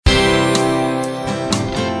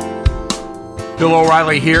Bill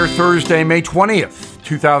O'Reilly here, Thursday, May 20th,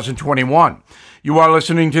 2021. You are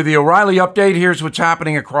listening to the O'Reilly Update. Here's what's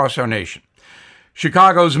happening across our nation.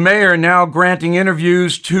 Chicago's mayor now granting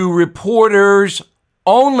interviews to reporters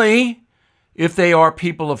only if they are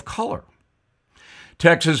people of color.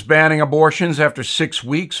 Texas banning abortions after 6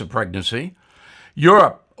 weeks of pregnancy.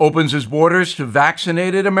 Europe opens its borders to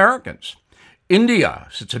vaccinated Americans. India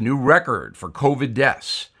sets a new record for COVID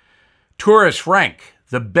deaths. Tourists rank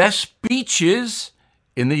the best beaches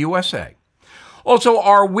in the USA. Also,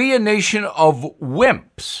 are we a nation of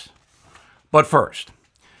wimps? But first,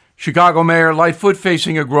 Chicago Mayor Lightfoot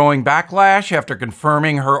facing a growing backlash after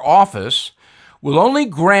confirming her office will only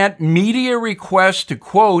grant media requests to,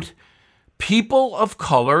 quote, people of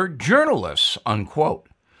color journalists, unquote.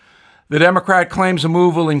 The Democrat claims the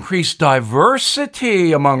move will increase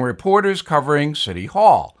diversity among reporters covering City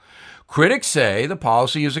Hall. Critics say the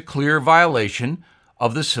policy is a clear violation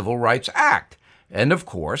of the Civil Rights Act. And, of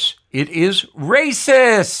course, it is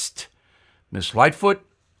racist. Ms. Lightfoot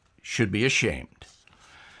should be ashamed.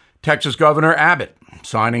 Texas Governor Abbott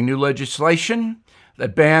signing new legislation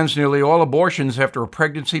that bans nearly all abortions after a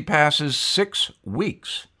pregnancy passes 6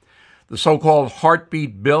 weeks. The so-called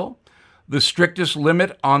heartbeat bill, the strictest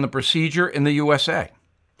limit on the procedure in the USA.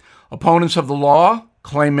 Opponents of the law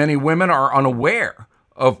claim many women are unaware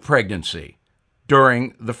of pregnancy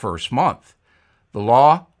during the first month. The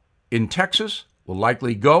law in Texas will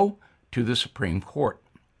likely go to the Supreme Court.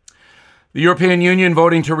 The European Union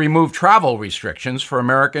voting to remove travel restrictions for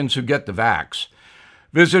Americans who get the vax.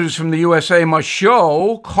 Visitors from the USA must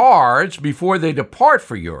show cards before they depart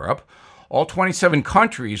for Europe. All 27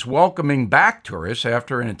 countries welcoming back tourists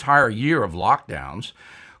after an entire year of lockdowns.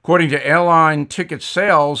 According to airline ticket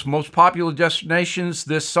sales, most popular destinations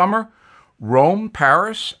this summer, Rome,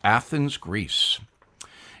 Paris, Athens, Greece.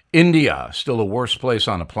 India, still the worst place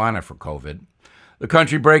on the planet for COVID. The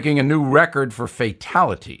country breaking a new record for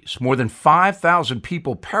fatalities. More than 5,000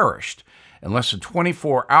 people perished in less than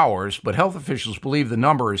 24 hours, but health officials believe the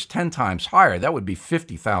number is 10 times higher. That would be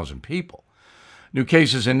 50,000 people. New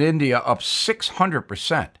cases in India up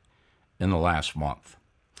 600% in the last month.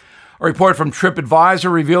 A report from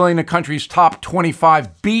TripAdvisor revealing the country's top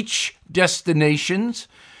 25 beach destinations.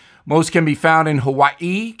 Most can be found in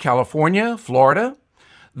Hawaii, California, Florida.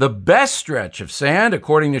 The best stretch of sand,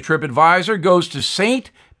 according to TripAdvisor, goes to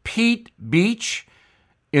St. Pete Beach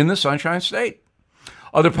in the Sunshine State.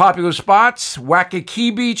 Other popular spots, Waikiki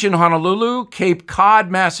Beach in Honolulu, Cape Cod,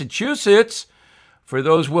 Massachusetts, for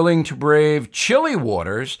those willing to brave chilly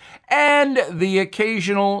waters, and the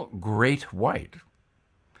occasional great white.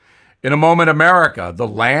 In a moment, America, the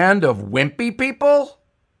land of wimpy people?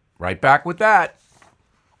 Right back with that.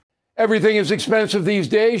 Everything is expensive these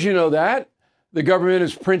days, you know that. The government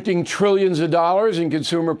is printing trillions of dollars and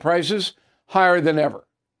consumer prices higher than ever.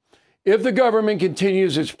 If the government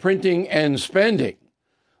continues its printing and spending,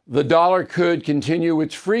 the dollar could continue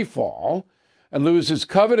its free fall and lose its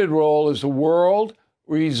coveted role as the world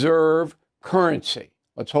reserve currency.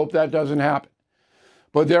 Let's hope that doesn't happen.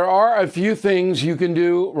 But there are a few things you can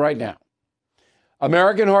do right now.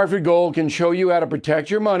 American Hartford Gold can show you how to protect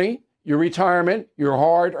your money, your retirement, your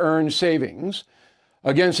hard-earned savings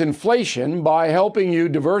against inflation by helping you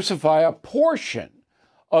diversify a portion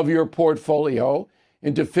of your portfolio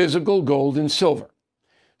into physical gold and silver.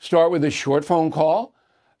 Start with a short phone call,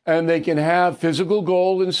 and they can have physical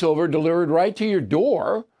gold and silver delivered right to your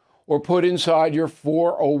door or put inside your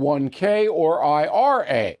 401k or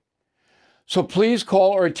IRA. So please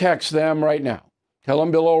call or text them right now. Tell them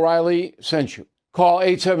Bill O'Reilly sent you. Call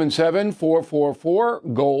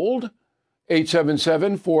 877-444-GOLD,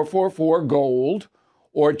 877-444-GOLD,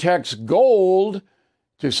 or text GOLD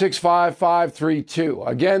to 65532.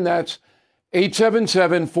 Again, that's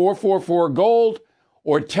 877-444-GOLD,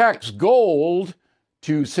 or text GOLD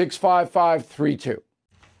to 65532.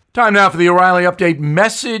 Time now for the O'Reilly Update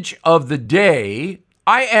message of the day.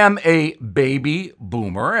 I am a baby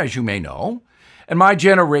boomer, as you may know, and my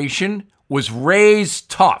generation was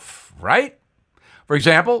raised tough, right? For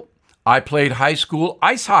example, I played high school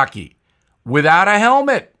ice hockey without a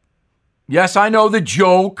helmet. Yes, I know the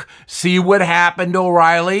joke. See what happened,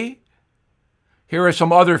 O'Reilly? Here are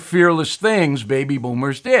some other fearless things baby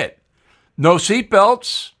boomers did. No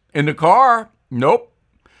seatbelts in the car. Nope.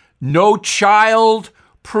 No child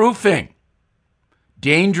proofing.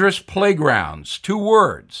 Dangerous playgrounds. 2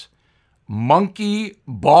 words. Monkey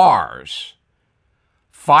bars.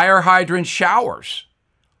 Fire hydrant showers.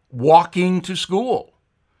 Walking to school.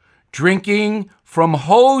 Drinking from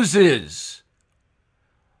hoses.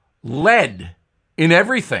 Lead in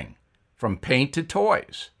everything, from paint to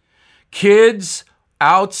toys. Kids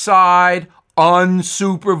outside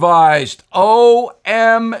Unsupervised.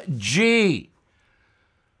 OMG.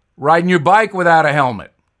 Riding your bike without a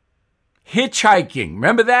helmet. Hitchhiking.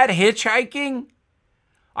 Remember that? Hitchhiking?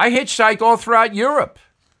 I hitchhiked all throughout Europe.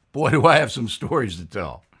 Boy, do I have some stories to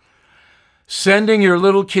tell. Sending your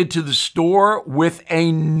little kid to the store with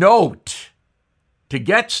a note to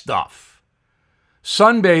get stuff.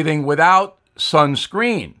 Sunbathing without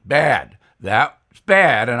sunscreen. Bad. That's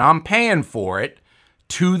bad, and I'm paying for it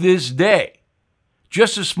to this day.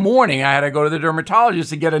 Just this morning, I had to go to the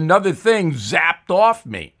dermatologist to get another thing zapped off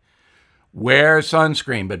me. Wear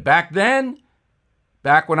sunscreen. But back then,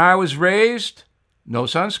 back when I was raised, no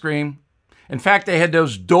sunscreen. In fact, they had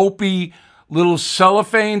those dopey little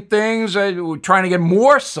cellophane things trying to get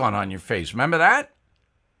more sun on your face. Remember that?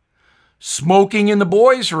 Smoking in the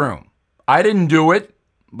boys' room. I didn't do it,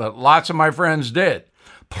 but lots of my friends did.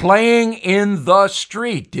 Playing in the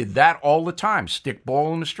street. Did that all the time.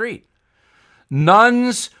 Stickball in the street.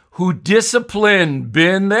 Nuns who disciplined.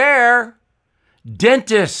 Been there.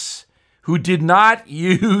 Dentists who did not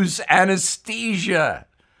use anesthesia.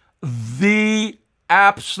 The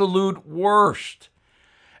absolute worst.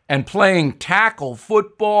 And playing tackle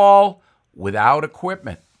football without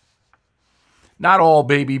equipment. Not all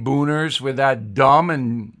baby boomers were that dumb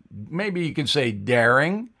and maybe you could say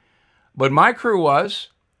daring, but my crew was,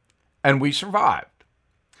 and we survived.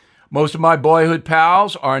 Most of my boyhood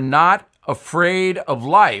pals are not afraid of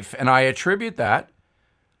life, and I attribute that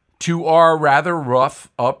to our rather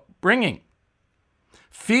rough upbringing.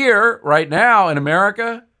 Fear right now in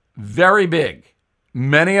America, very big.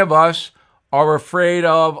 Many of us are afraid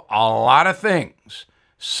of a lot of things.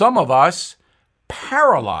 Some of us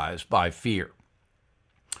paralyzed by fear.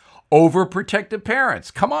 Overprotective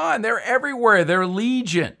parents. Come on, they're everywhere. They're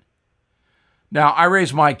legion. Now, I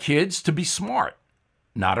raise my kids to be smart,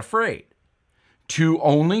 not afraid, to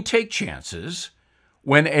only take chances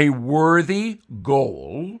when a worthy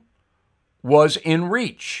goal was in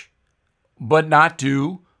reach, but not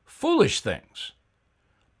do foolish things.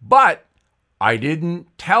 But I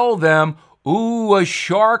didn't tell them, ooh, a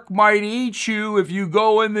shark might eat you if you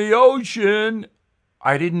go in the ocean.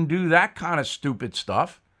 I didn't do that kind of stupid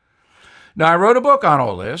stuff. Now, I wrote a book on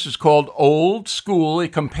all this. It's called Old School.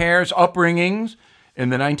 It compares upbringings in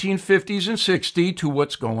the 1950s and 60s to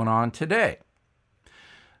what's going on today.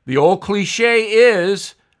 The old cliche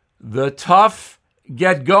is the tough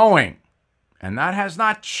get going, and that has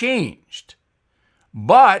not changed,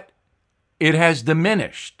 but it has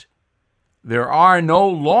diminished. There are no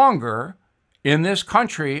longer in this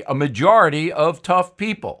country a majority of tough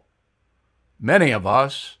people. Many of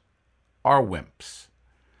us are wimps.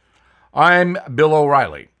 I'm Bill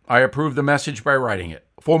O'Reilly. I approve the message by writing it.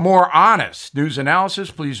 For more honest news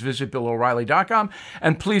analysis, please visit BillO'Reilly.com,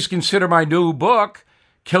 and please consider my new book,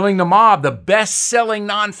 Killing the Mob, the best-selling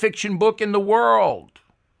nonfiction book in the world.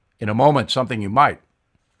 In a moment, something you might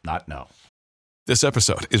not know. This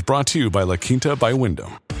episode is brought to you by La Quinta by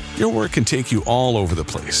Wyndham. Your work can take you all over the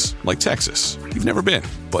place, like Texas. You've never been,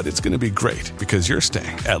 but it's going to be great because you're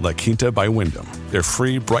staying at La Quinta by Wyndham. Their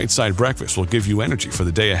free Bright Side breakfast will give you energy for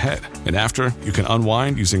the day ahead. And after, you can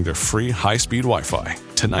unwind using their free high-speed Wi-Fi.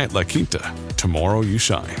 Tonight, La Quinta. Tomorrow, you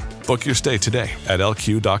shine. Book your stay today at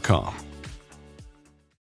LQ.com.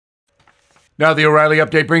 Now, the O'Reilly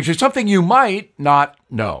Update brings you something you might not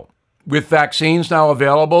know. With vaccines now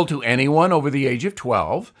available to anyone over the age of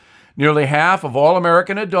 12, nearly half of all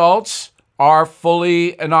American adults are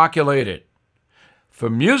fully inoculated. For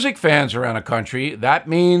music fans around the country, that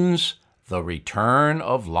means the return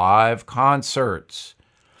of live concerts.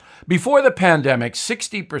 Before the pandemic,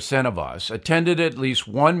 60% of us attended at least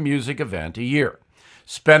one music event a year,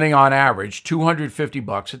 spending on average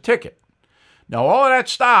 $250 a ticket. Now, all of that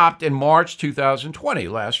stopped in March 2020,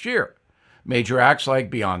 last year. Major acts like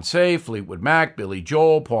Beyoncé, Fleetwood Mac, Billy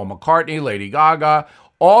Joel, Paul McCartney, Lady Gaga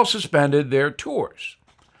all suspended their tours.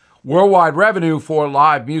 Worldwide revenue for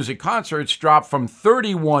live music concerts dropped from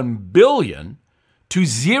 $31 billion to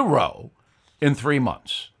 $0 in 3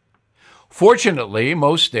 months. Fortunately,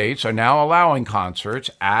 most states are now allowing concerts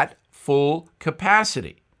at full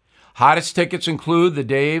capacity. Hottest tickets include the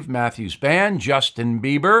Dave Matthews Band, Justin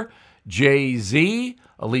Bieber, Jay-Z,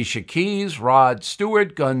 Alicia Keys, Rod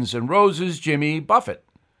Stewart, Guns N' Roses, Jimmy Buffett.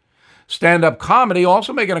 Stand-up comedy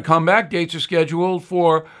also making a comeback. Dates are scheduled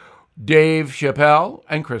for Dave Chappelle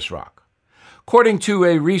and Chris Rock. According to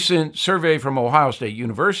a recent survey from Ohio State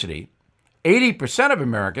University, 80% of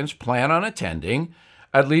Americans plan on attending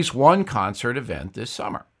at least one concert event this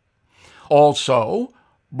summer. Also,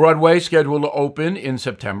 Broadway scheduled to open in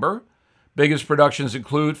September. Biggest productions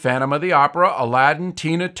include Phantom of the Opera, Aladdin,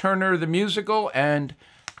 Tina Turner the Musical, and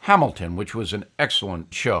Hamilton, which was an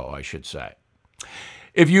excellent show, I should say.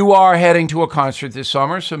 If you are heading to a concert this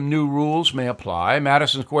summer, some new rules may apply.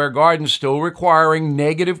 Madison Square Garden still requiring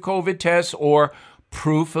negative COVID tests or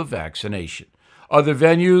proof of vaccination. Other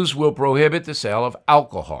venues will prohibit the sale of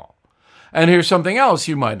alcohol. And here's something else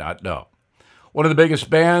you might not know. One of the biggest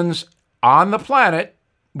bands on the planet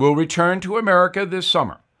will return to America this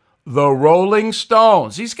summer. The Rolling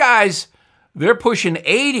Stones. These guys, they're pushing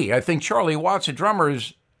 80. I think Charlie Watts, a drummer,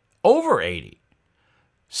 is over 80.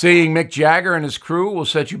 Seeing Mick Jagger and his crew will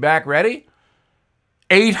set you back. Ready?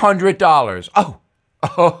 $800.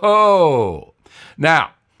 Oh.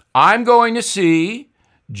 Now, I'm going to see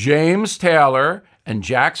James Taylor and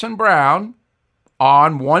Jackson Browne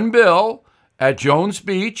on one bill at Jones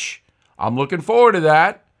Beach. I'm looking forward to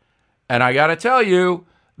that. And I got to tell you,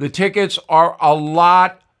 the tickets are a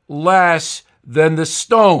lot less than the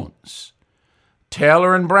Stones.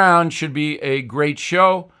 Taylor and Browne should be a great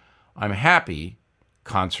show. I'm happy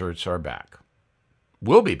concerts are back.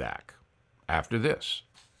 We'll be back after this.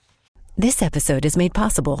 This episode is made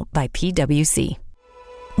possible by PwC.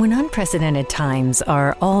 When unprecedented times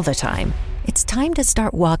are all the time, it's time to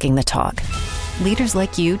start walking the talk. Leaders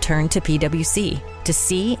like you turn to PwC to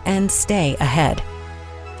see and stay ahead.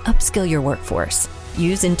 Upskill your workforce,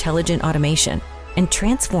 use intelligent automation, and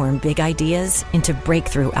transform big ideas into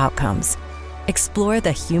breakthrough outcomes. Explore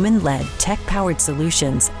the human-led, tech-powered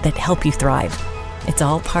solutions that help you thrive. It's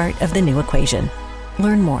all part of The New Equation.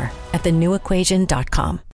 Learn more at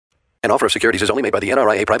thenewequation.com. An offer of securities is only made by the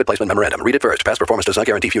NRIA Private Placement Memorandum. Read it first. Past performance does not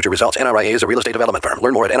guarantee future results. NRIA is a real estate development firm.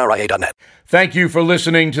 Learn more at NRIA.net. Thank you for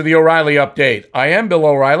listening to the O'Reilly Update. I am Bill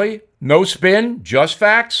O'Reilly. No spin, just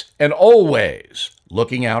facts, and always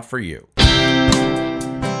looking out for you.